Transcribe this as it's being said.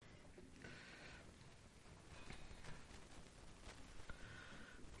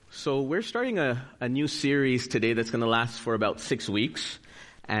So we're starting a new series today that's going to last for about 6 weeks,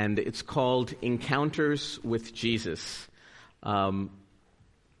 and it's called Encounters with Jesus. Have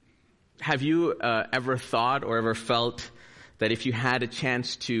you ever thought or ever felt that if you had a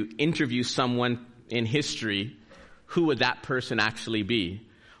chance to interview someone in history, who would that person actually be?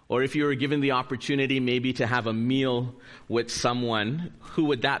 Or if you were given the opportunity maybe to have a meal with someone, who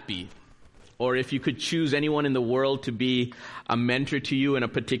would that be? Or if you could choose anyone in the world to be a mentor to you in a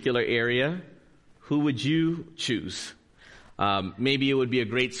particular area, who would you choose? Maybe it would be a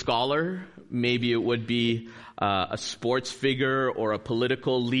great scholar. Maybe it would be a sports figure or a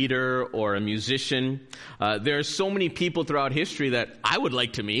political leader or a musician. There are so many people throughout history that I would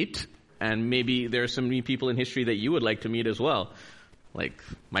like to meet. And maybe there are so many people in history that you would like to meet as well. Like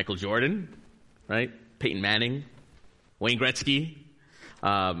Michael Jordan, right? Peyton Manning, Wayne Gretzky.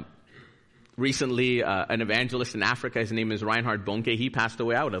 Recently, an evangelist in Africa, his name is Reinhard Bonnke, he passed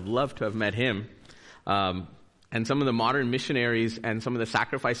away. I would have loved to have met him. And some of the modern missionaries and some of the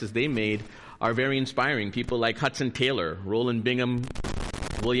sacrifices they made are very inspiring. People like Hudson Taylor, Roland Bingham,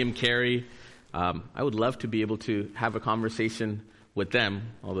 William Carey. I would love to be able to have a conversation with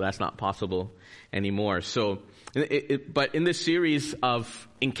them, although that's not possible anymore. So, but in this series of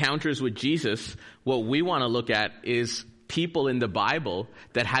encounters with Jesus, what we want to look at is people in the Bible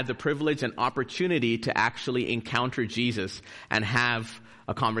that had the privilege and opportunity to actually encounter Jesus and have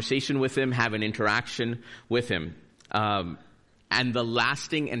a conversation with him, have an interaction with him, and the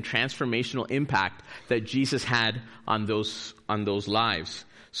lasting and transformational impact that Jesus had on those lives.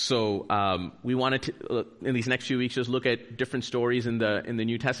 So we wanted to, in these next few weeks, just look at different stories in the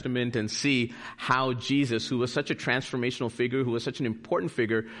New Testament and see how Jesus, who was such a transformational figure, who was such an important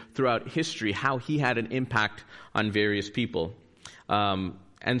figure throughout history, how he had an impact on various people.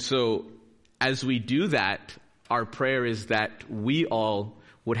 And so as we do that, our prayer is that we all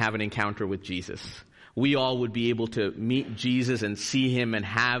would have an encounter with Jesus. We all would be able to meet Jesus and see him and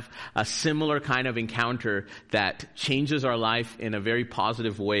have a similar kind of encounter that changes our life in a very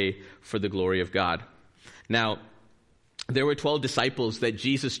positive way for the glory of God. Now, there were 12 disciples that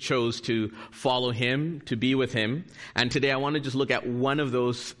Jesus chose to follow him, to be with him. And today I want to just look at one of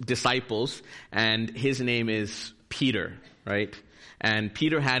those disciples, and his name is Peter, right? And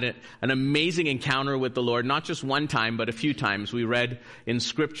Peter had an amazing encounter with the Lord, not just one time, but a few times. We read in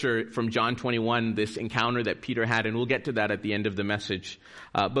Scripture from John 21 this encounter that Peter had, and we'll get to that at the end of the message.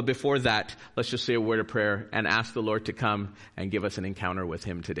 But before that, let's just say a word of prayer and ask the Lord to come and give us an encounter with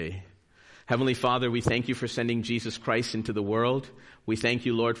him today. Heavenly Father, we thank you for sending Jesus Christ into the world. We thank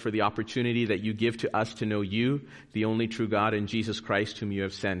you, Lord, for the opportunity that you give to us to know you, the only true God, and Jesus Christ whom you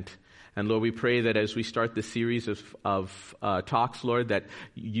have sent. And Lord, we pray that as we start this series of talks, Lord, that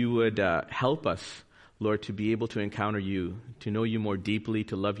you would help us, Lord, to be able to encounter you, to know you more deeply,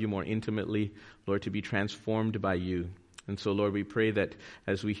 to love you more intimately, Lord, to be transformed by you. And so, Lord, we pray that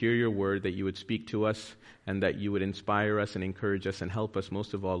as we hear your word, that you would speak to us and that you would inspire us and encourage us and help us,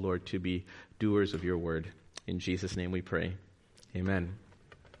 most of all, Lord, to be doers of your word. In Jesus' name we pray. Amen.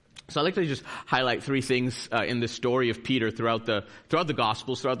 So I'd like to just highlight three things in the story of Peter throughout the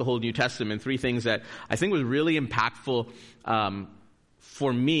Gospels, throughout the whole New Testament, three things that I think was really impactful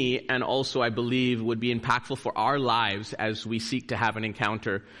for me, and also I believe would be impactful for our lives as we seek to have an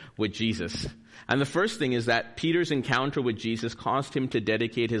encounter with Jesus. And the first thing is that Peter's encounter with Jesus caused him to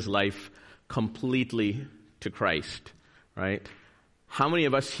dedicate his life completely to Christ, right? How many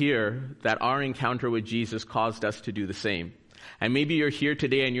of us here that our encounter with Jesus caused us to do the same? And maybe you're here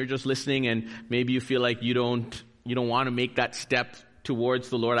today and you're just listening, and maybe you feel like you don't want to make that step towards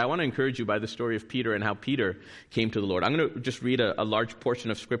the Lord. I want to encourage you by the story of Peter and how Peter came to the Lord. I'm going to just read a large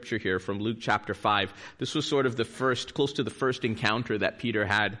portion of scripture here from Luke chapter 5. This was sort of close to the first encounter that Peter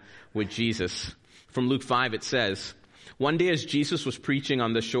had with Jesus. From Luke 5 it says, "One day as Jesus was preaching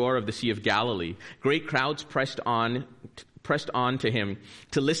on the shore of the Sea of Galilee, great crowds pressed on to him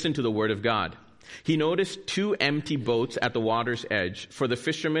to listen to the word of God. He noticed 2 empty boats at the water's edge, for the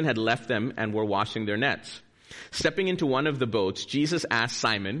fishermen had left them and were washing their nets. Stepping into one of the boats, Jesus asked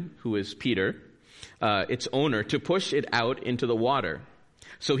Simon, who is Peter, its owner, to push it out into the water.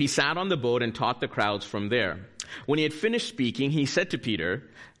 So he sat on the boat and taught the crowds from there. When he had finished speaking, he said to Peter,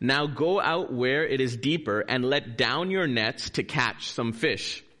 'Now go out where it is deeper and let down your nets to catch some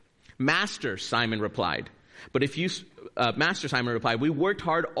fish.' 'Master,' Simon replied, we worked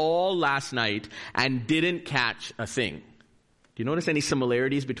hard all last night and didn't catch a thing." Do you notice any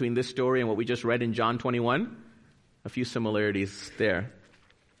similarities between this story and what we just read in John 21? A few similarities there.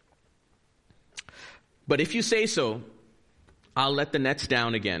 "But if you say so, I'll let the nets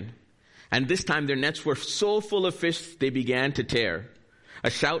down again." And this time their nets were so full of fish they began to tear. A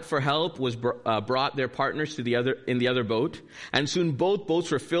shout for help was brought their partners in the other boat, and soon both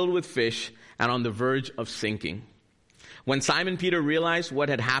boats were filled with fish and on the verge of sinking. When Simon Peter realized what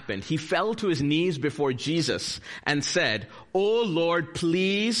had happened, he fell to his knees before Jesus and said, "O Lord,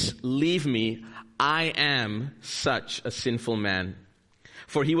 please leave me. I am such a sinful man."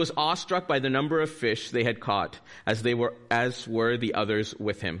 For he was awestruck by the number of fish they had caught, as were the others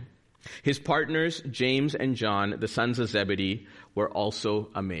with him. His partners, James and John, the sons of Zebedee, were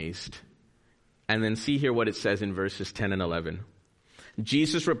also amazed. And then see here what it says in verses 10 and 11.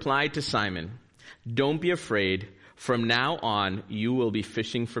 Jesus replied to Simon, "Don't be afraid. From now on, you will be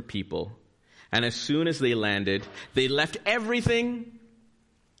fishing for people." And as soon as they landed, they left everything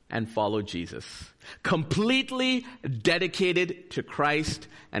and followed Jesus, completely dedicated to Christ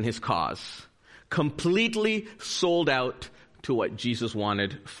and his cause, completely sold out to what Jesus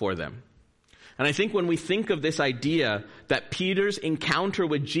wanted for them. And I think when we think of this idea that Peter's encounter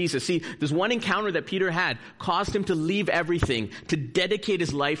with Jesus, see, this one encounter that Peter had caused him to leave everything, to dedicate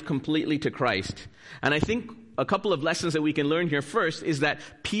his life completely to Christ. And I think a couple of lessons that we can learn here first is that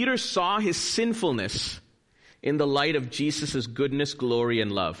Peter saw his sinfulness in the light of Jesus' goodness, glory,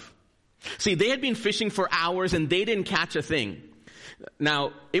 and love. See, they had been fishing for hours and they didn't catch a thing.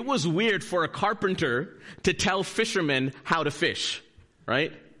 Now, it was weird for a carpenter to tell fishermen how to fish,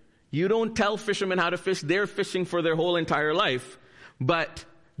 right? You don't tell fishermen how to fish. They're fishing for their whole entire life. But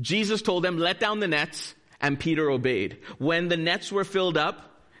Jesus told them, let down the nets, and Peter obeyed. When the nets were filled up,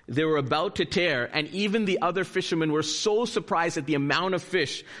 they were about to tear, and even the other fishermen were so surprised at the amount of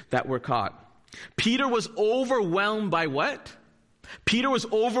fish that were caught. Peter was overwhelmed by what? Peter was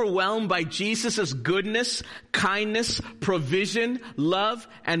overwhelmed by Jesus' goodness, kindness, provision, love,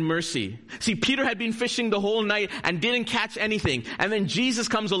 and mercy. See, Peter had been fishing the whole night and didn't catch anything. And then Jesus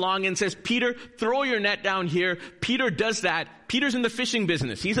comes along and says, "Peter, throw your net down here." Peter does that. Peter's in the fishing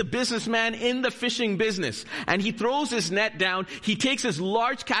business. He's a businessman in the fishing business. And he throws his net down. He takes his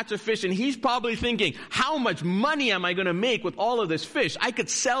large catch of fish, and he's probably thinking, how much money am I going to make with all of this fish? I could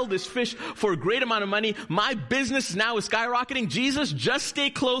sell this fish for a great amount of money. My business now is skyrocketing. Jesus, just stay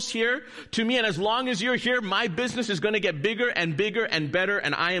close here to me. And as long as you're here, my business is going to get bigger and bigger and better,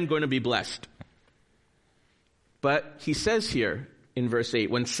 and I am going to be blessed. But he says here, in verse 8,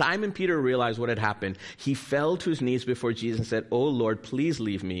 when Simon Peter realized what had happened, he fell to his knees before Jesus and said, "Oh Lord, please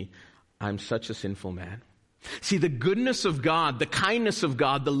leave me. I'm such a sinful man." See, the goodness of God, the kindness of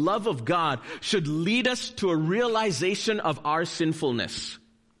God, the love of God should lead us to a realization of our sinfulness.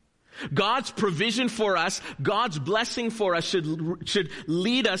 God's provision for us, God's blessing for us should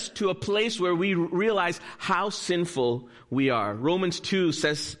lead us to a place where we realize how sinful we are. Romans 2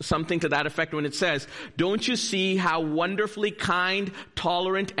 says something to that effect when it says, "Don't you see how wonderfully kind,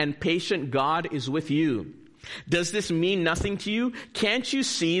 tolerant, and patient God is with you? Does this mean nothing to you? Can't you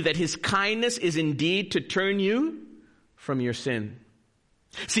see that his kindness is indeed to turn you from your sin?"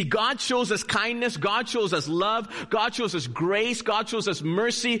 See, God shows us kindness, God shows us love, God shows us grace, God shows us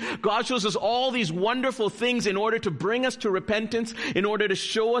mercy, God shows us all these wonderful things in order to bring us to repentance, in order to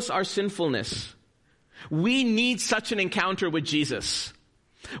show us our sinfulness. We need such an encounter with Jesus.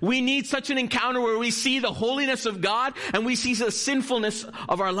 We need such an encounter where we see the holiness of God and we see the sinfulness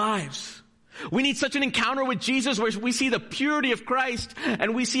of our lives. We need such an encounter with Jesus where we see the purity of Christ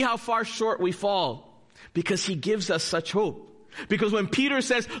and we see how far short we fall, because he gives us such hope. Because when Peter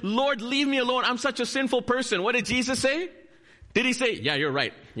says, "Lord, leave me alone, I'm such a sinful person," what did Jesus say? Did he say, "Yeah, you're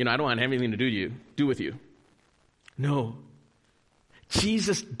right. I don't want anything to do with you"? No.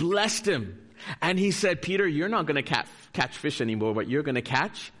 Jesus blessed him. And he said, "Peter, you're not going to catch fish anymore, but you're going to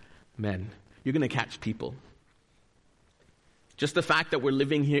catch men. You're going to catch people." Just the fact that we're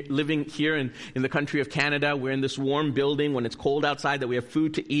living here in the country of Canada, we're in this warm building when it's cold outside, that we have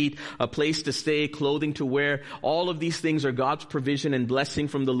food to eat, a place to stay, clothing to wear, all of these things are God's provision and blessing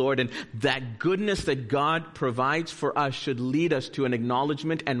from the Lord. And that goodness that God provides for us should lead us to an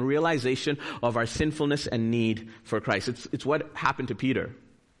acknowledgement and realization of our sinfulness and need for Christ. It's what happened to Peter.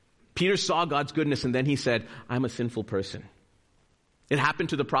 Peter saw God's goodness and then he said, "I'm a sinful person." It happened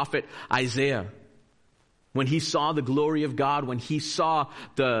to the prophet Isaiah. When he saw the glory of God, when he saw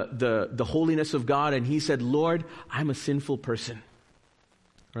the holiness of God, and he said, "Lord, I'm a sinful person."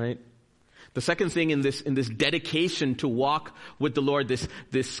 Right? The second thing in this dedication to walk with the Lord,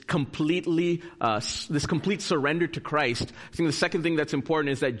 this complete surrender to Christ, I think the second thing that's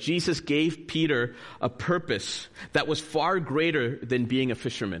important is that Jesus gave Peter a purpose that was far greater than being a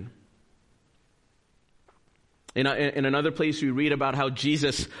fisherman. In another place, we read about how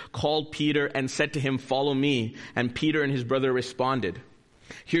Jesus called Peter and said to him, "Follow me." And Peter and his brother responded.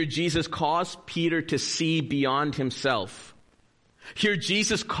 Here, Jesus caused Peter to see beyond himself. Here,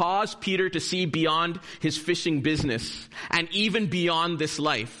 Jesus caused Peter to see beyond his fishing business and even beyond this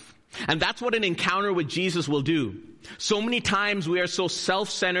life. And that's what an encounter with Jesus will do. So many times we are so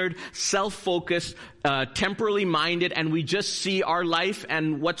self-centered, self-focused, temporally minded, and we just see our life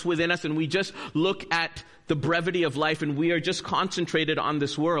and what's within us, and we just look at the brevity of life, and we are just concentrated on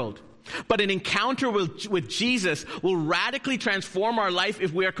this world. But an encounter with Jesus will radically transform our life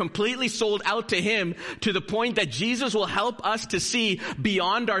if we are completely sold out to Him, to the point that Jesus will help us to see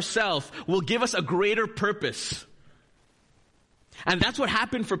beyond ourselves, will give us a greater purpose. And that's what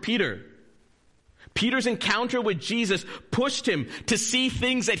happened for Peter. Peter's encounter with Jesus pushed him to see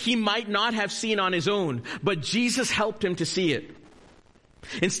things that he might not have seen on his own, but Jesus helped him to see it.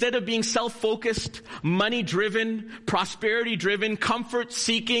 Instead of being self-focused, money-driven, prosperity-driven,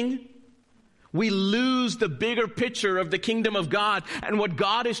 comfort-seeking, we lose the bigger picture of the kingdom of God and what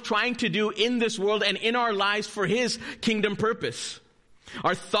God is trying to do in this world and in our lives for His kingdom purpose.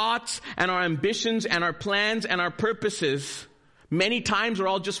 Our thoughts and our ambitions and our plans and our purposes many times are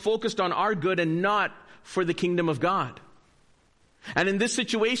all just focused on our good and not for the kingdom of God. And in this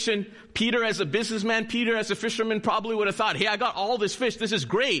situation, Peter as a businessman, Peter as a fisherman probably would have thought, hey, I got all this fish. This is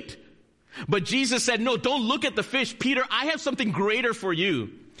great. But Jesus said, no, don't look at the fish. Peter, I have something greater for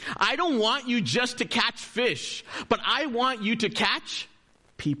you. I don't want you just to catch fish, but I want you to catch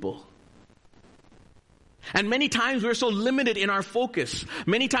people. And many times we're so limited in our focus.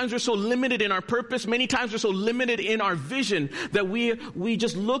 Many times we're so limited in our purpose. Many times we're so limited in our vision that we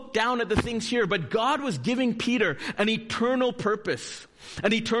just look down at the things here. But God was giving Peter an eternal purpose,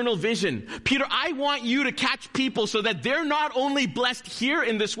 an eternal vision. Peter, I want you to catch people so that they're not only blessed here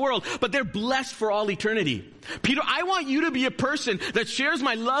in this world, but they're blessed for all eternity. Peter, I want you to be a person that shares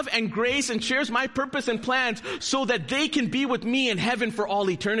my love and grace and shares my purpose and plans so that they can be with me in heaven for all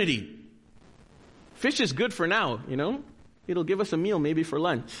eternity. Fish is good for now, It'll give us a meal maybe for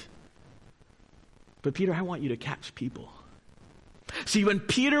lunch. But Peter, I want you to catch people. See, when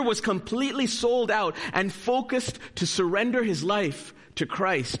Peter was completely sold out and focused to surrender his life to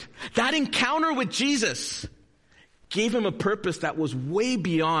Christ, that encounter with Jesus gave him a purpose that was way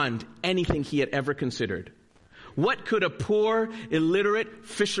beyond anything he had ever considered. What could a poor, illiterate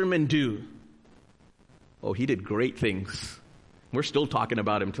fisherman do? Oh, he did great things. We're still talking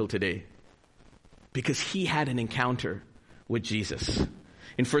about him till today. Because he had an encounter with Jesus.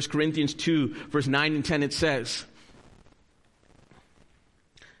 In 1 Corinthians 2, verse 9 and 10, it says,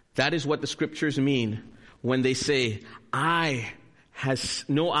 that is what the scriptures mean when they say,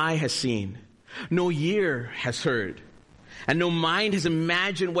 no eye has seen, no ear has heard, and no mind has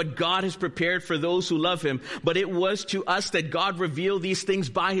imagined what God has prepared for those who love Him. But it was to us that God revealed these things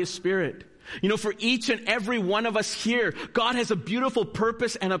by His Spirit. For each and every one of us here, God has a beautiful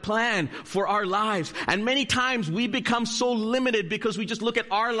purpose and a plan for our lives. And many times we become so limited because we just look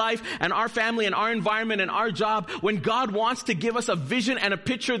at our life and our family and our environment and our job, when God wants to give us a vision and a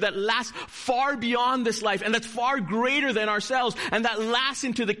picture that lasts far beyond this life and that's far greater than ourselves and that lasts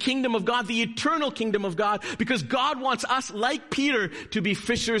into the kingdom of God, the eternal kingdom of God, because God wants us, like Peter, to be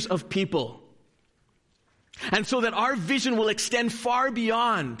fishers of people. And so that our vision will extend far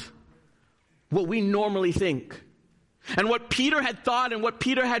beyond what we normally think. And what Peter had thought and what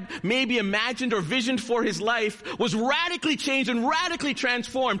Peter had maybe imagined or visioned for his life was radically changed and radically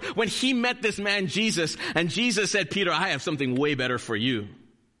transformed when he met this man Jesus. And Jesus said, Peter, I have something way better for you.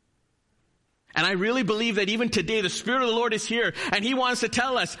 And I really believe that even today the Spirit of the Lord is here and He wants to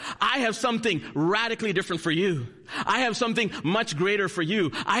tell us, I have something radically different for you. I have something much greater for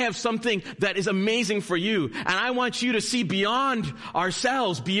you. I have something that is amazing for you. And I want you to see beyond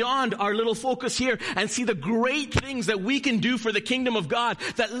ourselves, beyond our little focus here, and see the great things that we can do for the kingdom of God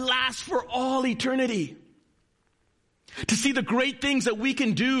that last for all eternity. To see the great things that we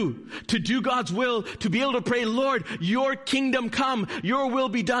can do to do God's will, to be able to pray, Lord, your kingdom come, your will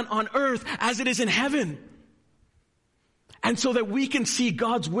be done on earth as it is in heaven. And so that we can see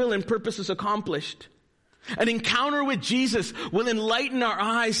God's will and purposes accomplished. An encounter with Jesus will enlighten our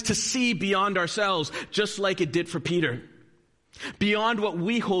eyes to see beyond ourselves, just like it did for Peter. Beyond what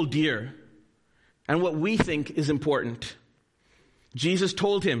we hold dear and what we think is important. Jesus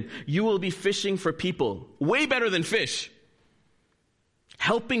told him, you will be fishing for people. Way better than fish.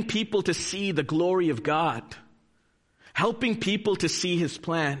 Helping people to see the glory of God. Helping people to see His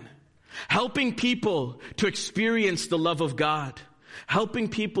plan. Helping people to experience the love of God. Helping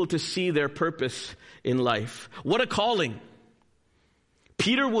people to see their purpose in life. What a calling.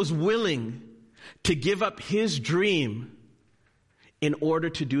 Peter was willing to give up his dream in order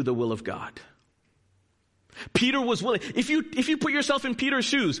to do the will of God. Peter was willing. If you put yourself in Peter's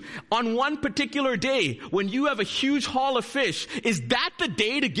shoes, on one particular day, when you have a huge haul of fish, is that the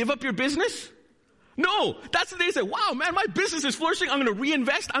day to give up your business? No, that's the day to say, wow, man, my business is flourishing. I'm going to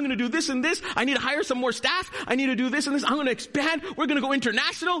reinvest. I'm going to do this and this. I need to hire some more staff. I need to do this and this. I'm going to expand. We're going to go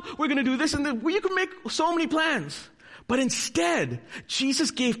international. We're going to do this and this. Well, you can make so many plans. But instead,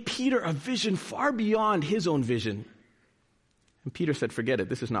 Jesus gave Peter a vision far beyond his own vision. And Peter said, forget it.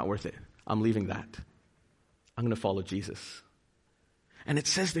 This is not worth it. I'm leaving that. I'm going to follow Jesus. And it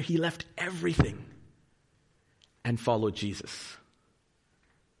says that he left everything and followed Jesus.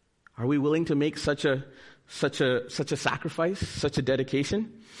 Are we willing to make such a sacrifice, such a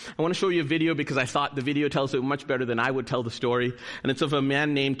dedication? I want to show you a video because I thought the video tells it much better than I would tell the story. And it's of a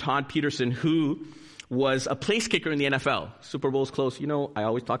man named Todd Peterson who was a place kicker in the NFL. Super Bowl's close. You know, I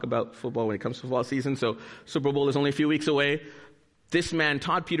always talk about football when it comes to football season, so Super Bowl is only a few weeks away. This man,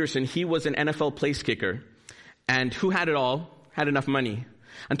 Todd Peterson, he was an NFL place kicker. And who had it all, had enough money,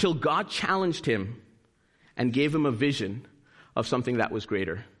 until God challenged him and gave him a vision of something that was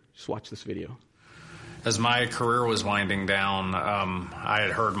greater. Just watch this video. As my career was winding down, I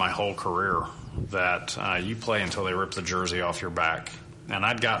had heard my whole career that you play until they rip the jersey off your back. And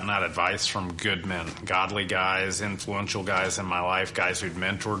I'd gotten that advice from good men, godly guys, influential guys in my life, guys who'd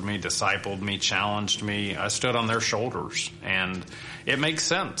mentored me, discipled me, challenged me. I stood on their shoulders, and it makes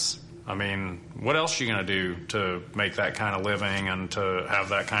sense. I mean, what else are you going to do to make that kind of living and to have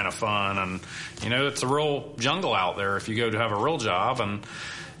that kind of fun? And, you know, it's a real jungle out there if you go to have a real job.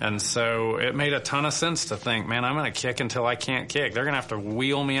 And so it made a ton of sense to think, man, I'm going to kick until I can't kick. They're going to have to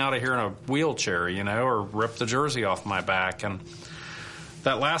wheel me out of here in a wheelchair, you know, or rip the jersey off my back. And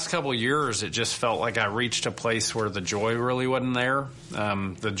that last couple of years, it just felt like I reached a place where the joy really wasn't there.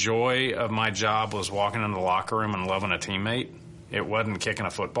 The joy of my job was walking into the locker room and loving a teammate. It wasn't kicking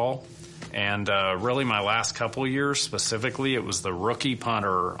a football. And really my last couple of years specifically, it was the rookie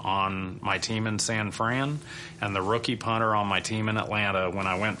punter on my team in San Fran and the rookie punter on my team in Atlanta when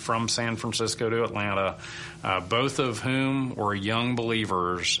I went from San Francisco to Atlanta, both of whom were young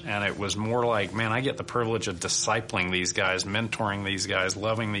believers. And it was more like, man, I get the privilege of discipling these guys, mentoring these guys,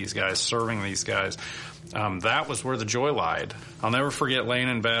 loving these guys, serving these guys. That was where the joy lied. I'll never forget laying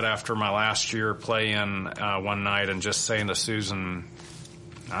in bed after my last year playing one night and just saying to Susan,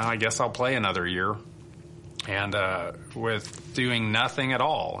 I guess I'll play another year. And with doing nothing at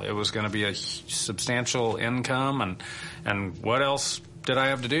all, it was going to be a substantial income. And what else did I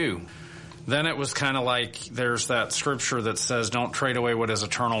have to do? Then it was kind of like there's that scripture that says, don't trade away what is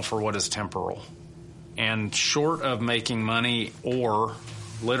eternal for what is temporal. And short of making money or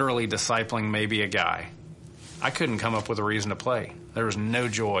literally discipling maybe a guy, I couldn't come up with a reason to play. There was no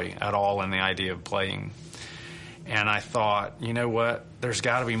joy at all in the idea of playing. And I thought, you know what, there's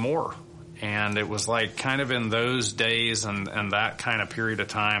got to be more. And it was like kind of in those days and that kind of period of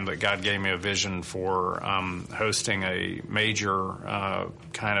time that God gave me a vision for hosting a major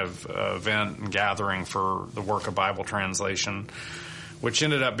kind of event and gathering for the work of Bible translation, which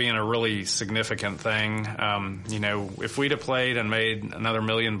ended up being a really significant thing. You know, if we'd have played and made another $1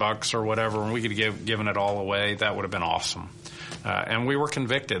 million or whatever, and we could have given it all away, that would have been awesome. And we were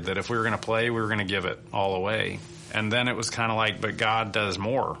convicted that if we were going to play, we were going to give it all away. And then it was kind of like, but God does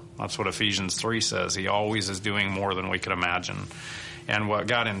more. That's what Ephesians 3 says. He always is doing more than we could imagine. And what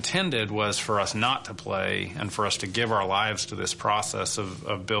God intended was for us not to play and for us to give our lives to this process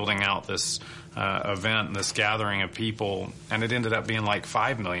of building out this event and this gathering of people. And it ended up being like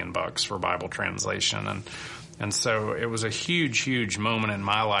 $5 million for Bible translation. And so it was a huge, huge moment in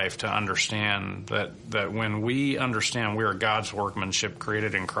my life to understand that when we understand we are God's workmanship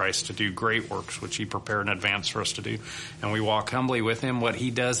created in Christ to do great works, which he prepared in advance for us to do, and we walk humbly with him, what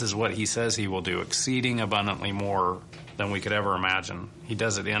he does is what he says he will do, exceeding abundantly more than we could ever imagine. He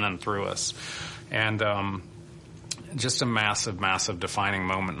does it in and through us. And just a massive, massive defining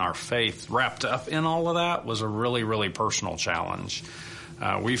moment in our faith. Wrapped up in all of that was a really, really personal challenge.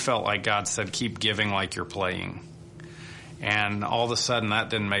 We felt like God said, keep giving like you're playing. And all of a sudden,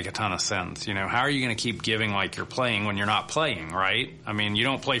 that didn't make a ton of sense. You know, how are you going to keep giving like you're playing when you're not playing, right? I mean, you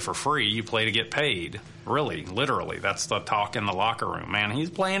don't play for free. You play to get paid. Really, literally. That's the talk in the locker room. Man,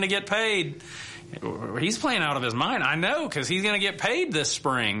 he's playing to get paid. He's playing out of his mind. I know, because he's going to get paid this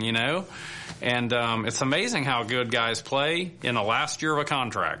spring, you know. And it's amazing how good guys play in the last year of a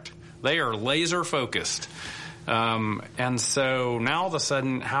contract. They are laser focused. And so now all of a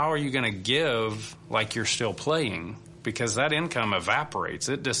sudden, how are you going to give like you're still playing? Because that income evaporates.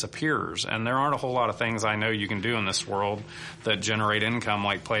 It disappears. And there aren't a whole lot of things I know you can do in this world that generate income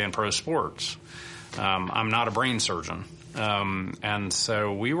like playing pro sports. I'm not a brain surgeon. And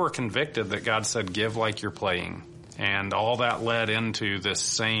so we were convicted that God said, give like you're playing. And all that led into this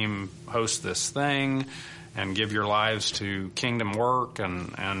same host this thing and give your lives to kingdom work.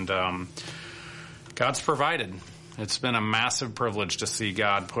 And God's provided. It's been a massive privilege to see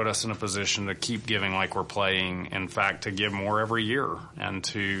God put us in a position to keep giving like we're playing. In fact, to give more every year. And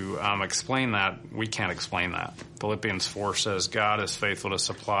to explain that, we can't explain that. Philippians 4 says, God is faithful to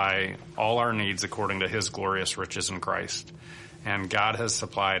supply all our needs according to his glorious riches in Christ. And God has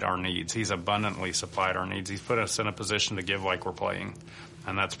supplied our needs. He's abundantly supplied our needs. He's put us in a position to give like we're playing.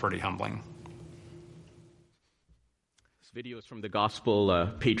 And that's pretty humbling. This video is from the Gospel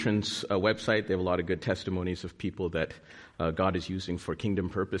Patrons website. They have a lot of good testimonies of people that God is using for kingdom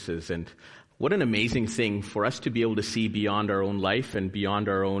purposes. And what an amazing thing for us to be able to see beyond our own life and beyond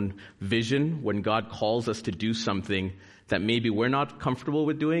our own vision when God calls us to do something that maybe we're not comfortable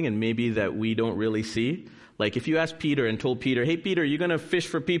with doing and maybe that we don't really see. Like if you asked Peter and told Peter, hey, Peter, you're going to fish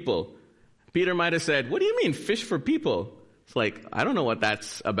for people. Peter might have said, what do you mean fish for people? It's like, I don't know what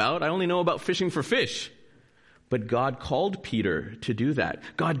that's about. I only know about fishing for fish. But God called Peter to do that.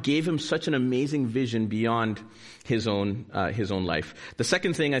 God gave him such an amazing vision beyond his own life. The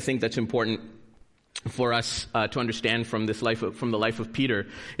second thing I think that's important for us to understand from the life of Peter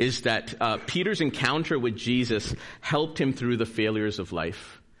is that Peter's encounter with Jesus helped him through the failures of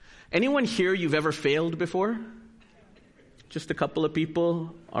life. Anyone here you've ever failed before? Just a couple of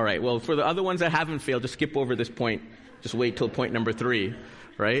people? All right. Well, for the other ones that haven't failed, just skip over this point. Just wait till point number 3,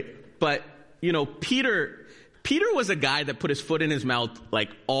 right? But, Peter was a guy that put his foot in his mouth like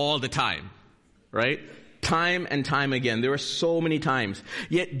all the time, right? Time and time again. There were so many times.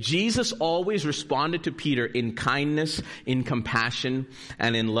 Yet Jesus always responded to Peter in kindness, in compassion,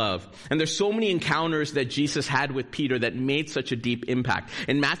 and in love. And there's so many encounters that Jesus had with Peter that made such a deep impact.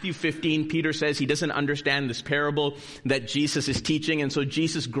 In Matthew 15, Peter says he doesn't understand this parable that Jesus is teaching, and so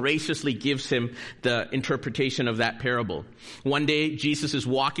Jesus graciously gives him the interpretation of that parable. One day, Jesus is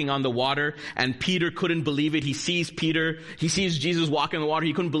walking on the water, and Peter couldn't believe it. He sees Jesus walking on the water.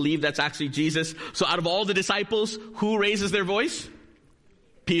 He couldn't believe that's actually Jesus. So out of all the disciples, who raises their voice?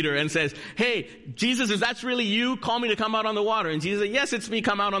 Peter, and says, hey, Jesus, if that's really you, call me to come out on the water. And Jesus said, yes, it's me,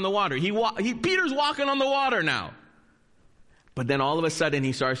 come out on the water. Peter's walking on the water now. But then all of a sudden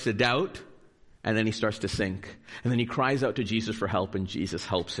he starts to doubt, and then he starts to sink. And then he cries out to Jesus for help, and Jesus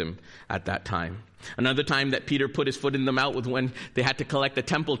helps him at that time. Another time that Peter put his foot in the mouth was when they had to collect the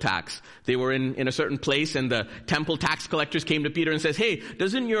temple tax. They were in a certain place, and the temple tax collectors came to Peter and says, hey,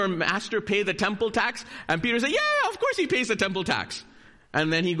 doesn't your master pay the temple tax? And Peter said, yeah, of course he pays the temple tax.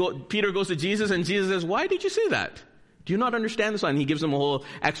 And then Peter goes to Jesus, and Jesus says, why did you say that? Do you not understand this? And he gives them a whole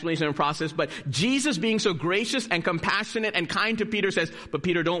explanation and process. But Jesus, being so gracious and compassionate and kind to Peter, says, but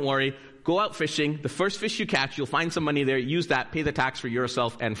Peter, don't worry. Go out fishing. The first fish you catch, you'll find some money there. Use that. Pay the tax for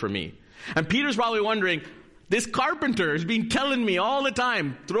yourself and for me. And Peter's probably wondering, this carpenter has been telling me all the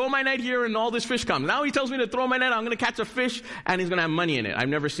time, throw my net here and all this fish comes. Now he tells me to throw my net, I'm going to catch a fish and he's going to have money in it. I've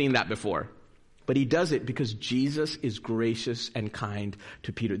never seen that before. But he does it because Jesus is gracious and kind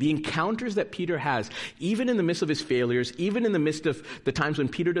to Peter. The encounters that Peter has, even in the midst of his failures, even in the midst of the times when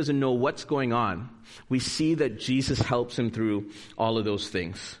Peter doesn't know what's going on, we see that Jesus helps him through all of those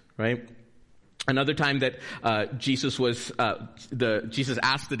things, right? Another time that Jesus asked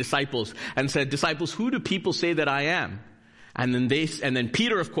the disciples and said, disciples, who do people say that I am? And then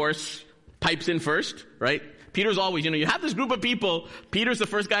Peter, of course, pipes in first, right? Peter's always, you have this group of people. Peter's the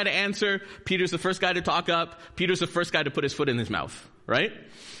first guy to answer. Peter's the first guy to talk up. Peter's the first guy to put his foot in his mouth, right?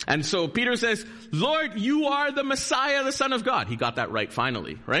 And so Peter says, Lord, you are the Messiah, the Son of God. He got that right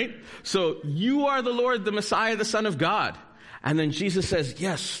finally, right? So you are the Lord, the Messiah, the Son of God. And then Jesus says,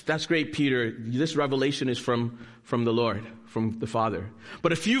 yes, that's great, Peter. This revelation is from the Lord, from the Father.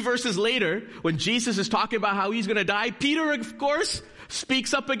 But a few verses later, when Jesus is talking about how he's going to die, Peter, of course,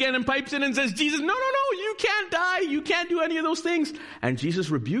 speaks up again and pipes in and says, Jesus, no, you can't die. You can't do any of those things. And Jesus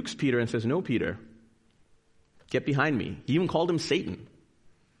rebukes Peter and says, no, Peter, get behind me. He even called him Satan,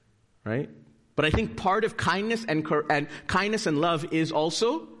 right? But I think part of kindness and kindness and love is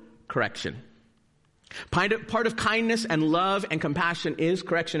also correction. Part of kindness and love and compassion is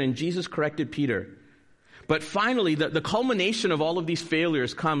correction, and Jesus corrected Peter. But finally, the culmination of all of these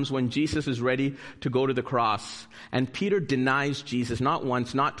failures comes when Jesus is ready to go to the cross. And Peter denies Jesus, not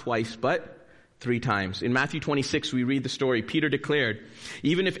once, not twice, but 3 times. In Matthew 26, we read the story. Peter declared,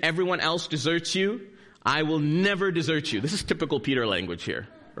 even if everyone else deserts you, I will never desert you. This is typical Peter language here,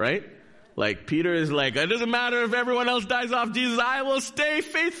 right? Like Peter is like, it doesn't matter if everyone else dies off, Jesus, I will stay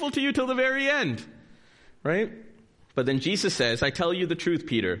faithful to you till the very end. Right? But then Jesus says, I tell you the truth,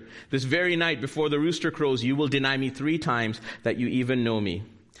 Peter. This very night before the rooster crows, you will deny me 3 times that you even know me.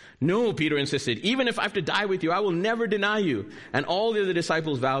 No, Peter insisted, even if I have to die with you, I will never deny you. And all the other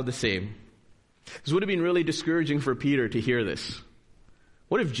disciples vowed the same. This would have been really discouraging for Peter to hear this.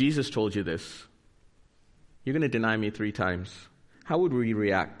 What if Jesus told you this? You're going to deny me 3 times. How would we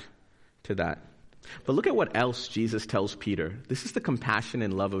react to that? But look at what else Jesus tells Peter. This is the compassion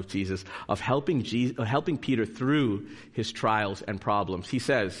and love of Jesus, of helping Peter through his trials and problems. He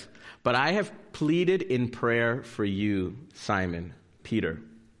says, but I have pleaded in prayer for you, Simon, Peter,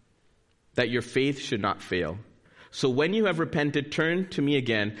 that your faith should not fail. So when you have repented, turn to me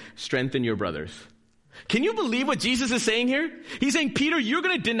again, strengthen your brothers. Can you believe what Jesus is saying here? He's saying, Peter, you're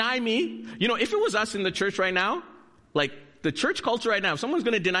going to deny me. You know, if it was us in the church right now, like the church culture right now, if someone's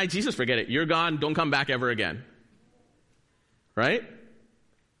going to deny Jesus, forget it. You're gone. Don't come back ever again. Right?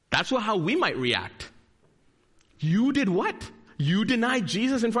 That's how we might react. You did what? You denied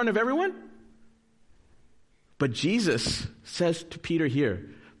Jesus in front of everyone? But Jesus says to Peter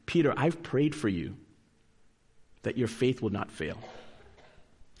here, Peter, I've prayed for you that your faith will not fail.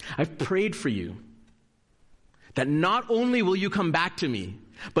 I've prayed for you that not only will you come back to me,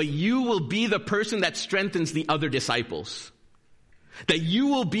 but you will be the person that strengthens the other disciples. That you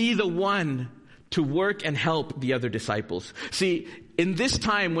will be the one to work and help the other disciples. See, in this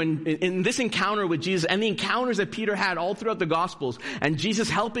time, in this encounter with Jesus and the encounters that Peter had all throughout the Gospels and Jesus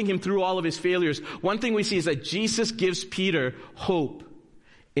helping him through all of his failures, one thing we see is that Jesus gives Peter hope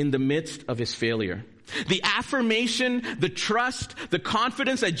in the midst of his failure. The affirmation, the trust, the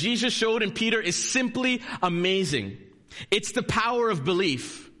confidence that Jesus showed in Peter is simply amazing. It's the power of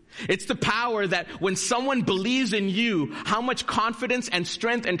belief. It's the power that when someone believes in you, how much confidence and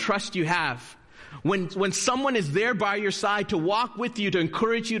strength and trust you have. When someone is there by your side to walk with you, to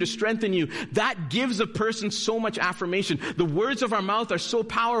encourage you, to strengthen you, that gives a person so much affirmation. The words of our mouth are so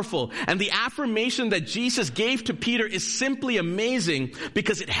powerful. And the affirmation that Jesus gave to Peter is simply amazing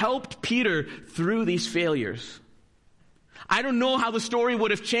because it helped Peter through these failures. I don't know how the story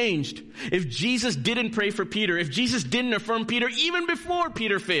would have changed if Jesus didn't pray for Peter, if Jesus didn't affirm Peter even before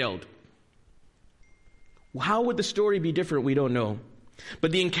Peter failed. How would the story be different? We don't know.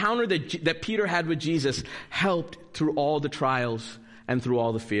 But the encounter that Peter had with Jesus helped through all the trials and through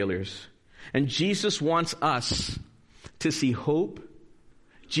all the failures. And Jesus wants us to see hope.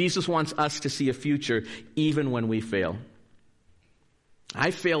 Jesus wants us to see a future even when we fail. I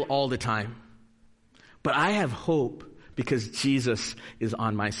fail all the time. But I have hope because Jesus is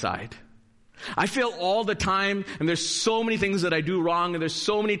on my side. I fail all the time, and there's so many things that I do wrong, and there's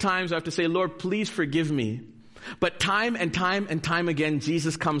so many times I have to say, Lord, please forgive me. But time and time and time again,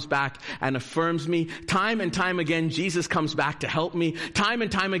 Jesus comes back and affirms me. Time and time again, Jesus comes back to help me. Time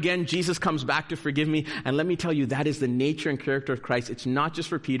and time again, Jesus comes back to forgive me. And let me tell you, that is the nature and character of Christ. It's not just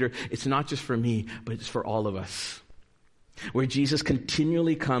for Peter. It's not just for me, but it's for all of us. Where Jesus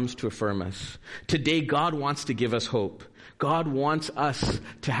continually comes to affirm us. Today, God wants to give us hope. God wants us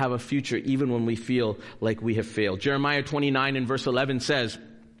to have a future even when we feel like we have failed. Jeremiah 29 and verse 11 says,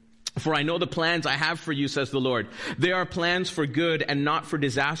 for I know the plans I have for you, says the Lord. They are plans for good and not for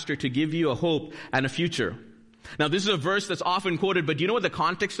disaster, to give you a hope and a future. Now, this is a verse that's often quoted, but do you know what the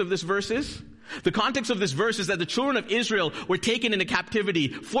context of this verse is? The context of this verse is that the children of Israel were taken into captivity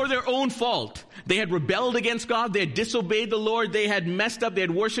for their own fault. They had rebelled against God. They had disobeyed the Lord. They had messed up. They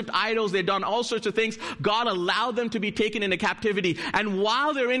had worshipped idols. They had done all sorts of things. God allowed them to be taken into captivity. And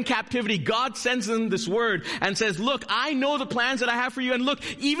while they're in captivity, God sends them this word and says, look, I know the plans that I have for you. And look,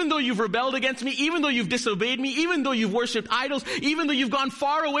 even though you've rebelled against me, even though you've disobeyed me, even though you've worshipped idols, even though you've gone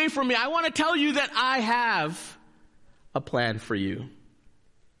far away from me, I want to tell you that I have a plan for you.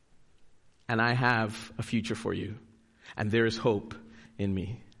 And I have a future for you. And there is hope in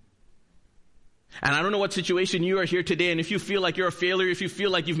me. And I don't know what situation you are here today, and if you feel like you're a failure, if you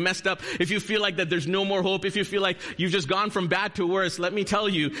feel like you've messed up, if you feel like that there's no more hope, if you feel like you've just gone from bad to worse, let me tell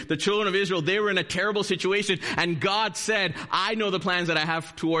you, the children of Israel, they were in a terrible situation, and God said, I know the plans that I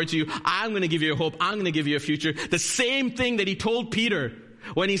have towards you. I'm going to give you a hope. I'm going to give you a future. The same thing that he told Peter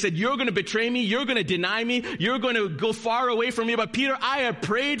when he said, you're going to betray me, you're going to deny me, you're going to go far away from me. But Peter, I have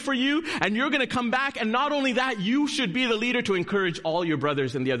prayed for you, and you're going to come back. And not only that, you should be the leader to encourage all your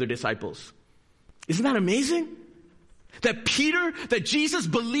brothers and the other disciples. Isn't that amazing? That Jesus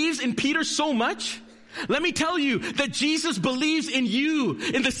believes in Peter so much. Let me tell you that Jesus believes in you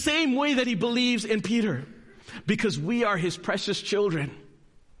in the same way that he believes in Peter. Because we are his precious children.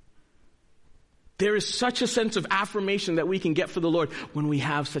 There is such a sense of affirmation that we can get for the Lord when we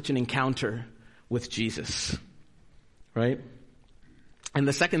have such an encounter with Jesus. Right? And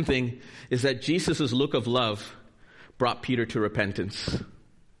the second thing is that Jesus' look of love brought Peter to repentance.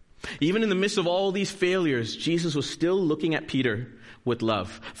 Even in the midst of all these failures, Jesus was still looking at Peter with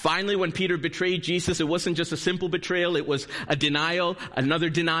love. Finally, when Peter betrayed Jesus, it wasn't just a simple betrayal. It was a denial, another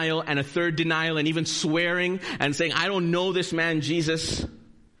denial, and a third denial, and even swearing and saying, I don't know this man, Jesus.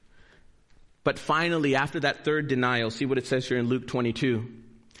 But finally, after that third denial, see what it says here in Luke 22.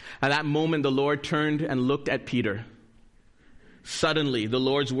 At that moment, the Lord turned and looked at Peter. Suddenly, the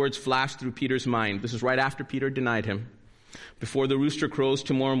Lord's words flashed through Peter's mind. This is right after Peter denied him. Before the rooster crows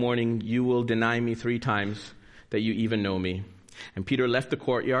tomorrow morning, you will deny me 3 times that you even know me. And Peter left the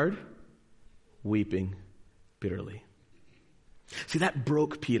courtyard, weeping bitterly. See, that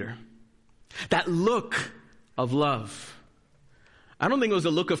broke Peter. That look of love. I don't think it was a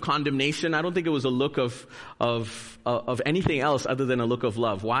look of condemnation. I don't think it was a look of anything else other than a look of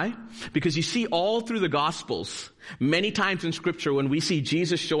love. Why? Because you see all through the Gospels, many times in Scripture, when we see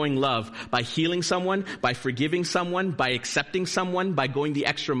Jesus showing love by healing someone, by forgiving someone, by accepting someone, by going the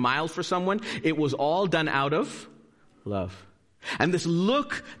extra mile for someone, it was all done out of love. And this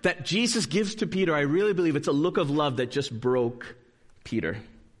look that Jesus gives to Peter, I really believe it's a look of love that just broke Peter.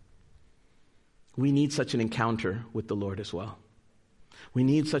 We need such an encounter with the Lord as well. We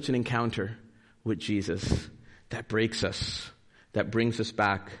need such an encounter with Jesus that breaks us, that brings us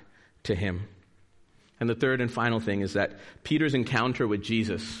back to Him. And the third and final thing is that Peter's encounter with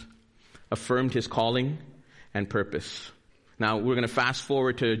Jesus affirmed his calling and purpose. Now, we're going to fast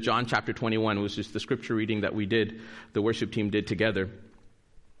forward to John chapter 21, which is the scripture reading that we did, the worship team did together.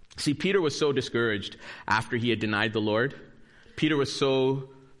 See, Peter was so discouraged after he had denied the Lord.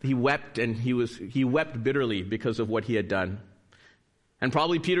 He wept, and he wept bitterly because of what he had done. And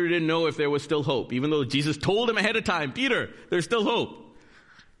probably Peter didn't know if there was still hope, even though Jesus told him ahead of time, Peter, there's still hope.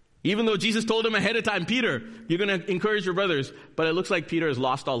 Even though Jesus told him ahead of time, Peter, you're going to encourage your brothers. But it looks like Peter has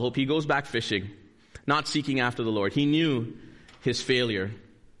lost all hope. He goes back fishing, not seeking after the Lord. He knew his failure,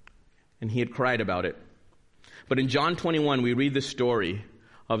 and he had cried about it. But in John 21, we read the story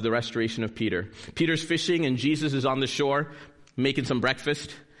of the restoration of Peter. Peter's fishing, and Jesus is on the shore making some breakfast.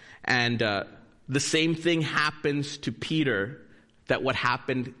 And the same thing happens to Peter that what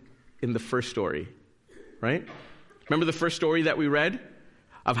happened in the first story, right? Remember the first story that we read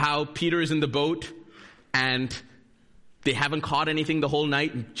of how Peter is in the boat and they haven't caught anything the whole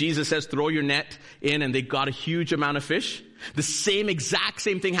night. And Jesus says, throw your net in, and they got a huge amount of fish. The exact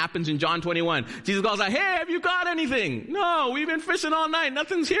same thing happens in John 21. Jesus calls out, hey, have you caught anything? No, we've been fishing all night.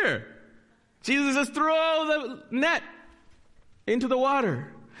 Nothing's here. Jesus says, throw the net into the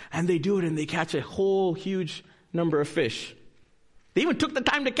water. And they do it, and they catch a whole huge number of fish. They even took the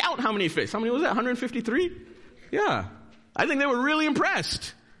time to count how many fish. How many was that? 153? Yeah. I think they were really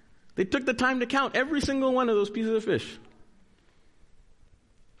impressed. They took the time to count every single one of those pieces of fish.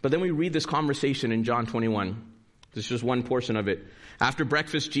 But then we read this conversation in John 21. This is just one portion of it. After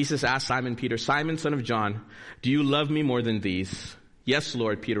breakfast, Jesus asked Simon Peter, Simon, son of John, do you love me more than these? Yes,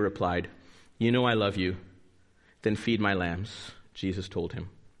 Lord, Peter replied. You know I love you. Then feed my lambs, Jesus told him.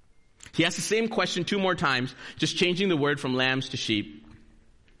 He asked the same question 2 more times, just changing the word from lambs to sheep.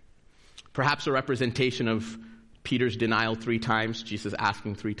 Perhaps a representation of Peter's denial 3 times, Jesus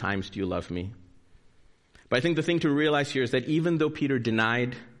asking 3 times, do you love me? But I think the thing to realize here is that even though Peter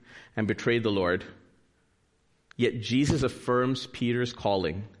denied and betrayed the Lord, yet Jesus affirms Peter's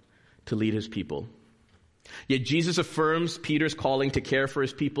calling to lead his people. Yet Jesus affirms Peter's calling to care for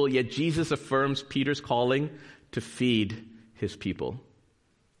his people. Yet Jesus affirms Peter's calling to feed his people.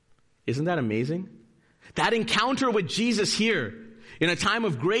 Isn't that amazing? That encounter with Jesus here, in a time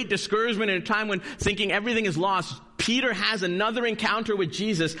of great discouragement, in a time when thinking everything is lost, Peter has another encounter with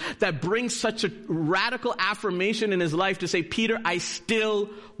Jesus that brings such a radical affirmation in his life to say, Peter, I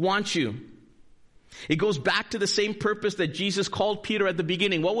still want you. It goes back to the same purpose that Jesus called Peter at the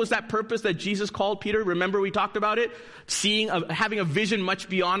beginning. What was that purpose that Jesus called Peter? Remember we talked about it? Having a vision much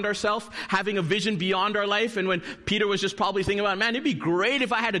beyond ourselves, having a vision beyond our life. And when Peter was just probably thinking about, man, it'd be great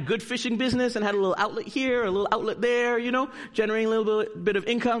if I had a good fishing business and had a little outlet here, a little outlet there, generating a little bit of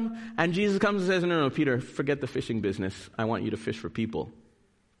income. And Jesus comes and says, no, Peter, forget the fishing business. I want you to fish for people.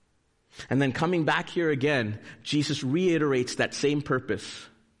 And then coming back here again, Jesus reiterates that same purpose.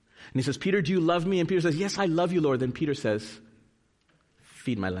 And he says, Peter, do you love me? And Peter says, yes, I love you, Lord. Then Peter says,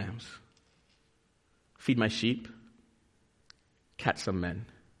 feed my lambs. Feed my sheep. Catch some men.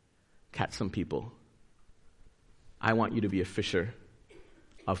 Catch some people. I want you to be a fisher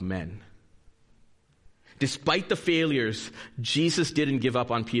of men. Despite the failures, Jesus didn't give up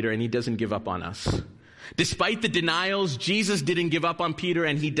on Peter, and he doesn't give up on us. Despite the denials, Jesus didn't give up on Peter,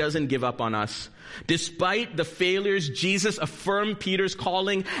 and he doesn't give up on us. Despite the failures, Jesus affirmed Peter's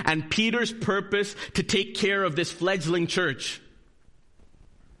calling and Peter's purpose to take care of this fledgling church.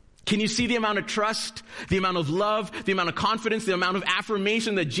 Can you see the amount of trust, the amount of love, the amount of confidence, the amount of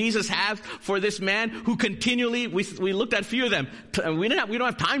affirmation that Jesus has for this man who continually, we looked at a few of them. We don't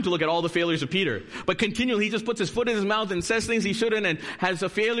have time to look at all the failures of Peter, but continually he just puts his foot in his mouth and says things he shouldn't and has a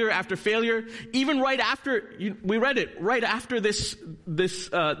failure after failure. Even right after, we read it, right after this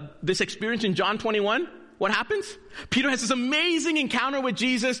experience in John 21, what happens? Peter has this amazing encounter with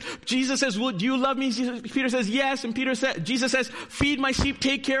Jesus. Jesus says, "Well, do you love me?" Peter says, "Yes." And Jesus says, "Feed my sheep,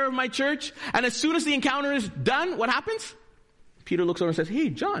 take care of my church." And as soon as the encounter is done, what happens? Peter looks over and says, "Hey,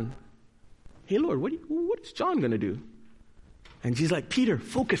 John. Hey, Lord, what is John going to do?" And Jesus is like, "Peter,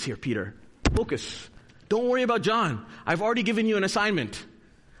 focus here, Peter. Focus. Don't worry about John. I've already given you an assignment.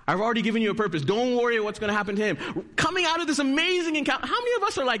 I've already given you a purpose. Don't worry what's going to happen to him." Coming out of this amazing encounter, how many of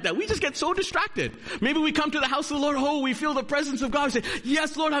us are like that? We just get so distracted. Maybe we come to the house of the Lord, we feel the presence of God. We say,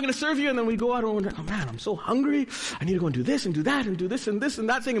 "Yes, Lord, I'm going to serve you." And then we go out and we're like, "Oh man, I'm so hungry. I need to go and do this and do that and do this and this and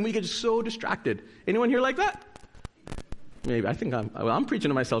that thing." And we get so distracted. Anyone here like that? Maybe. I think I'm preaching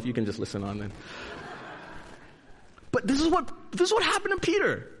to myself. You can just listen on then. But this is what happened to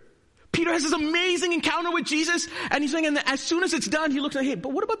Peter. Peter has this amazing encounter with Jesus, and he's saying, and as soon as it's done, he looks at, "Hey,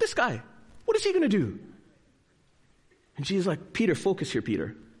 but what about this guy? What is he going to do?" And Jesus is like, "Peter, focus here,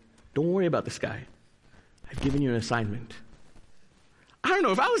 Peter. Don't worry about this guy. I've given you an assignment." I don't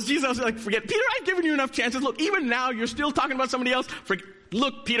know, if I was Jesus, I was like, "Forget, Peter, I've given you enough chances. Look, even now, you're still talking about somebody else.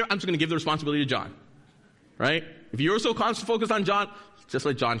 Look, Peter, I'm just going to give the responsibility to John." Right? If you're so focused on John, just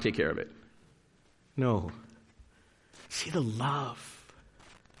let John take care of it. No. See the love.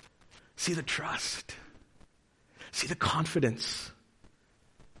 See the trust. See the confidence.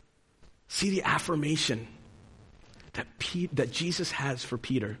 See the affirmation that Jesus has for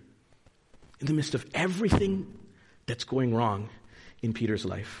Peter in the midst of everything that's going wrong in Peter's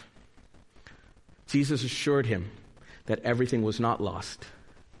life. Jesus assured him that everything was not lost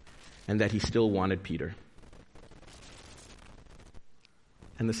and that he still wanted Peter.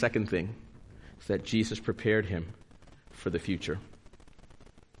 And the second thing is that Jesus prepared him for the future.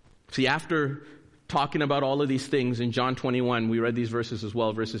 See, after talking about all of these things in John 21, we read these verses as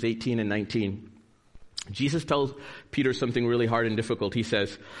well, verses 18 and 19. Jesus tells Peter something really hard and difficult. He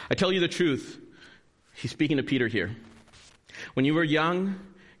says, "I tell you the truth." He's speaking to Peter here. "When you were young,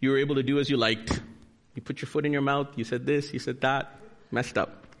 you were able to do as you liked. You put your foot in your mouth, you said this, you said that, messed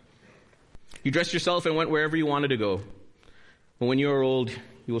up. You dressed yourself and went wherever you wanted to go. But when you are old,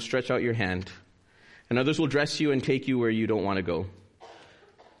 you will stretch out your hand, and others will dress you and take you where you don't want to go."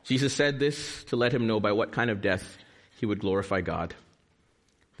 Jesus said this to let him know by what kind of death he would glorify God.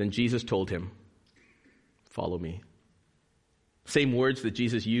 Then Jesus told him, "Follow me." Same words that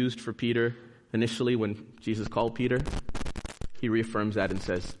Jesus used for Peter initially when Jesus called Peter. He reaffirms that and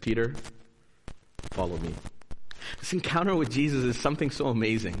says, "Peter, follow me." This encounter with Jesus is something so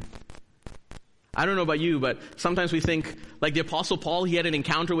amazing. I don't know about you, but sometimes we think, like the Apostle Paul, he had an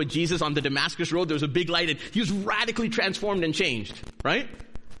encounter with Jesus on the Damascus Road. There was a big light and he was radically transformed and changed, right?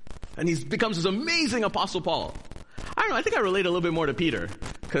 And he becomes this amazing Apostle Paul. I don't know, I think I relate a little bit more to Peter.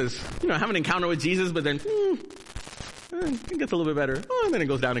 Because, have an encounter with Jesus, but then, it gets a little bit better. And then it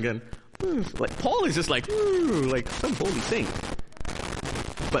goes down again. Like, Paul is just like some holy saint.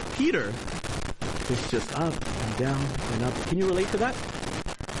 But Peter is just up and down and up. Can you relate to that?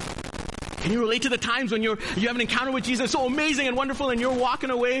 Can you relate to the times when you have an encounter with Jesus, so amazing and wonderful, and you're walking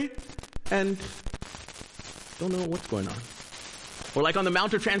away and don't know what's going on? Or like on the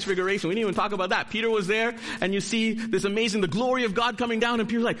Mount of Transfiguration, we didn't even talk about that. Peter was there, and you see this amazing, the glory of God coming down, and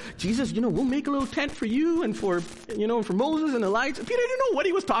Peter's like, "Jesus, we'll make a little tent for you and for Moses and Elijah." Peter didn't know what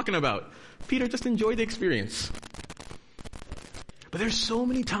he was talking about. Peter just enjoyed the experience. But there's so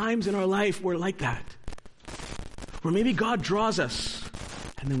many times in our life where like that, where maybe God draws us,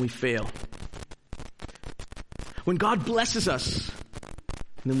 and then we fail. When God blesses us,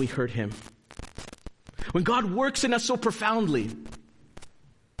 and then we hurt him. When God works in us so profoundly,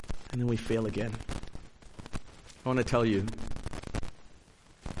 and then we fail again. I want to tell you,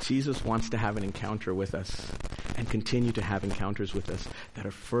 Jesus wants to have an encounter with us and continue to have encounters with us that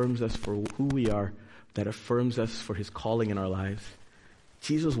affirms us for who we are, that affirms us for his calling in our lives.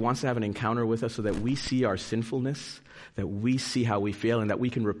 Jesus wants to have an encounter with us so that we see our sinfulness, that we see how we fail, and that we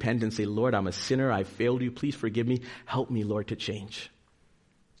can repent and say, "Lord, I'm a sinner. I failed you. Please forgive me. Help me, Lord, to change."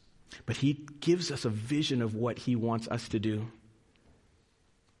 But he gives us a vision of what he wants us to do.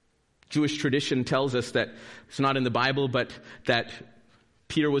 Jewish tradition tells us that, it's not in the Bible, but that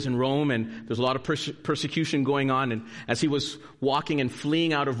Peter was in Rome, and there's a lot of persecution going on. And as he was walking and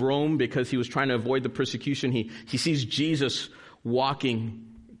fleeing out of Rome because he was trying to avoid the persecution, he sees Jesus walking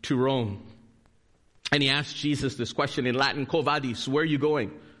to Rome. And he asks Jesus this question in Latin, "Quo vadis?" Where are you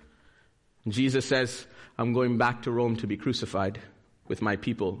going? And Jesus says, "I'm going back to Rome to be crucified with my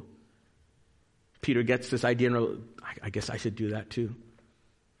people." Peter gets this idea, and I guess I should do that too.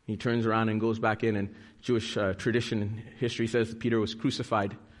 He turns around and goes back in, and Jewish tradition and history says that Peter was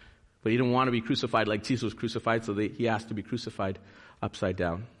crucified. But he didn't want to be crucified like Jesus was crucified, so he asked to be crucified upside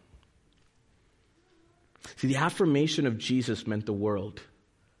down. See, the affirmation of Jesus meant the world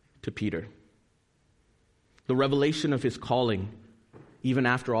to Peter. The revelation of his calling, even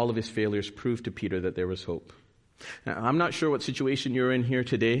after all of his failures, proved to Peter that there was hope. Now, I'm not sure what situation you're in here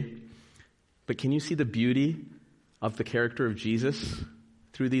today, but can you see the beauty of the character of Jesus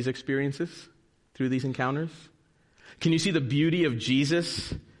through these experiences, through these encounters? Can you see the beauty of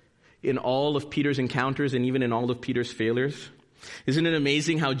Jesus in all of Peter's encounters and even in all of Peter's failures? Isn't it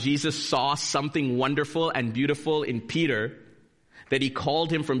amazing how Jesus saw something wonderful and beautiful in Peter that he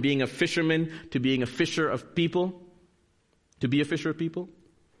called him from being a fisherman to being a fisher of people, to be a fisher of people?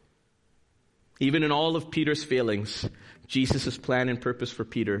 Even in all of Peter's failings, Jesus' plan and purpose for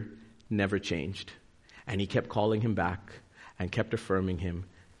Peter never changed. And he kept calling him back and kept affirming him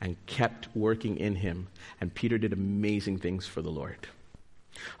and kept working in him. And Peter did amazing things for the Lord.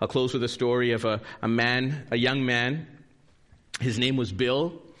 I'll close with a story of a young man. His name was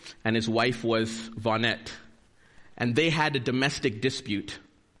Bill, and his wife was Vonette. And they had a domestic dispute.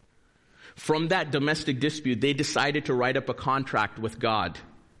 From that domestic dispute, they decided to write up a contract with God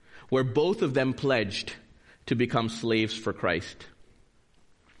where both of them pledged to become slaves for Christ.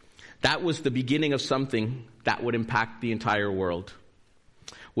 That was the beginning of something that would impact the entire world.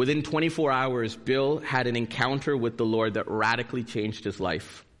 Within 24 hours, Bill had an encounter with the Lord that radically changed his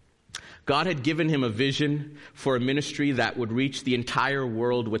life. God had given him a vision for a ministry that would reach the entire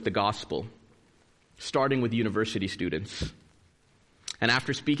world with the gospel, starting with university students. And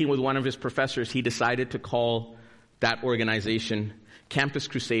after speaking with one of his professors, he decided to call that organization Campus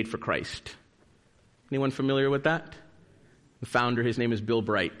Crusade for Christ. Anyone familiar with that? The founder, his name is Bill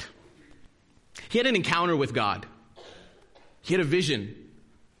Bright. He had an encounter with God. He had a vision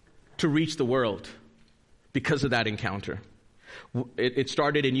to reach the world because of that encounter. It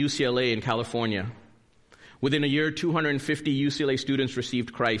started in UCLA in California. Within a year, 250 UCLA students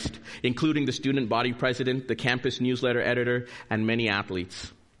received Christ, including the student body president, the campus newsletter editor, and many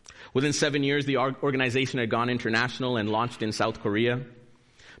athletes. Within 7 years, the organization had gone international and launched in South Korea.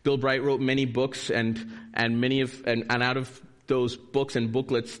 Bill Bright wrote many books, and out of those books and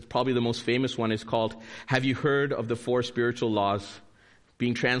booklets, probably the most famous one is called "Have You Heard of the Four Spiritual Laws?",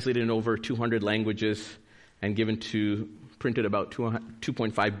 being translated in over 200 languages and printed about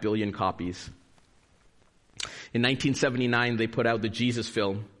 2.5 billion copies. In 1979, they put out the Jesus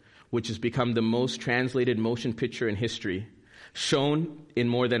film, which has become the most translated motion picture in history, shown in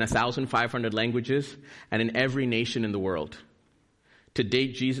more than 1,500 languages and in every nation in the world. To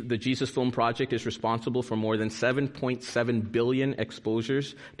date, the Jesus Film Project is responsible for more than 7.7 billion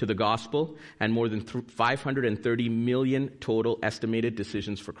exposures to the gospel and more than 530 million total estimated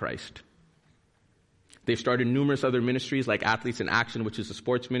decisions for Christ. They've started numerous other ministries like Athletes in Action, which is a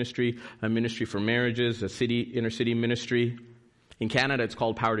sports ministry, a ministry for marriages, a inner city ministry. In Canada, it's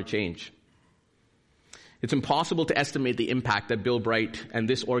called Power to Change. It's impossible to estimate the impact that Bill Bright and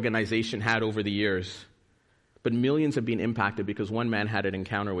this organization had over the years. But millions have been impacted because one man had an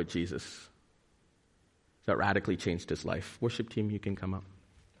encounter with Jesus that radically changed his life. Worship team, you can come up.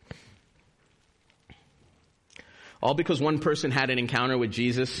 All because one person had an encounter with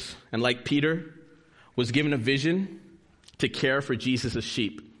Jesus, and like Peter, was given a vision to care for Jesus'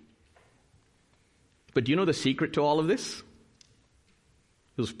 sheep. But do you know the secret to all of this?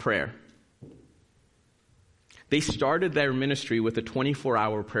 It was prayer. They started their ministry with a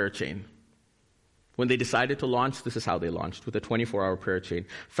 24-hour prayer chain. When they decided to launch, this is how they launched, with a 24-hour prayer chain.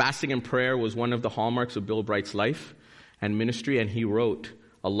 Fasting and prayer was one of the hallmarks of Bill Bright's life and ministry, and he wrote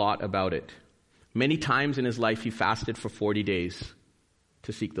a lot about it. Many times in his life, he fasted for 40 days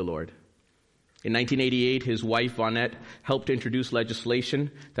to seek the Lord. In 1988, his wife, Vonette, helped introduce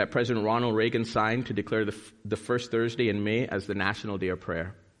legislation that President Ronald Reagan signed to declare the first Thursday in May as the National Day of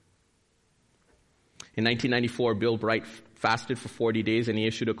Prayer. In 1994, Bill Bright fasted for 40 days, and he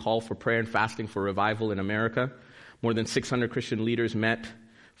issued a call for prayer and fasting for revival in America. More than 600 Christian leaders met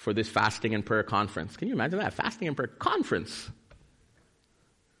for this fasting and prayer conference. Can you imagine that? Fasting and prayer conference.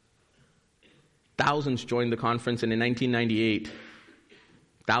 Thousands joined the conference, and in 1998,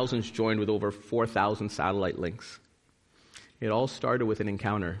 thousands joined with over 4,000 satellite links. It all started with an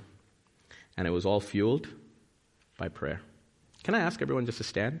encounter, and it was all fueled by prayer. Can I ask everyone just to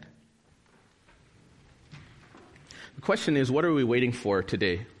stand? The question is, what are we waiting for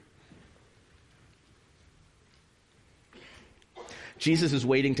today? Jesus is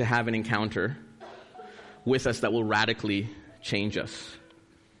waiting to have an encounter with us that will radically change us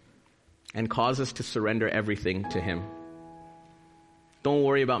and cause us to surrender everything to him. Don't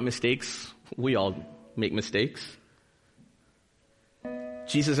worry about mistakes. We all make mistakes.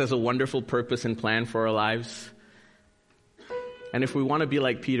 Jesus has a wonderful purpose and plan for our lives. And if we want to be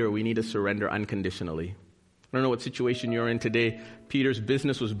like Peter, we need to surrender unconditionally. I don't know what situation you're in today. Peter's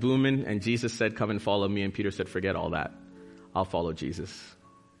business was booming, and Jesus said, come and follow me. And Peter said, forget all that. I'll follow Jesus.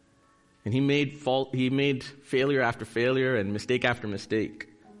 And he made failure after failure and mistake after mistake.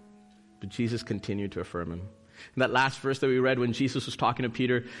 But Jesus continued to affirm him. In that last verse that we read, when Jesus was talking to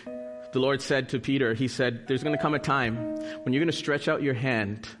Peter, the Lord said to Peter, he said, there's going to come a time when you're going to stretch out your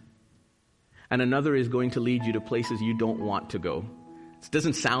hand and another is going to lead you to places you don't want to go. This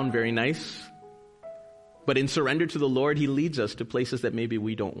doesn't sound very nice, but in surrender to the Lord, he leads us to places that maybe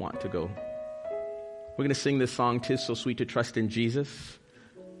we don't want to go. We're going to sing this song, "'Tis So Sweet to Trust in Jesus."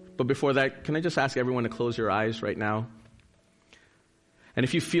 But before that, can I just ask everyone to close your eyes right now? And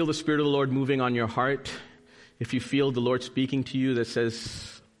if you feel the Spirit of the Lord moving on your heart, if you feel the Lord speaking to you that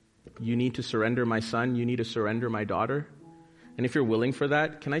says, you need to surrender my son, you need to surrender my daughter, and if you're willing for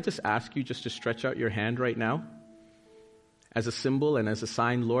that, can I just ask you just to stretch out your hand right now as a symbol and as a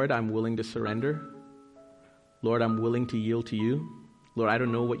sign, Lord, I'm willing to surrender. Lord, I'm willing to yield to you. Lord, I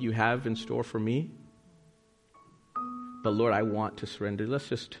don't know what you have in store for me, but Lord, I want to surrender. Let's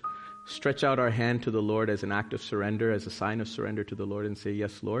just stretch out our hand to the Lord as an act of surrender, as a sign of surrender to the Lord, and say,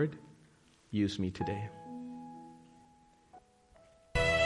 yes, Lord, use me today.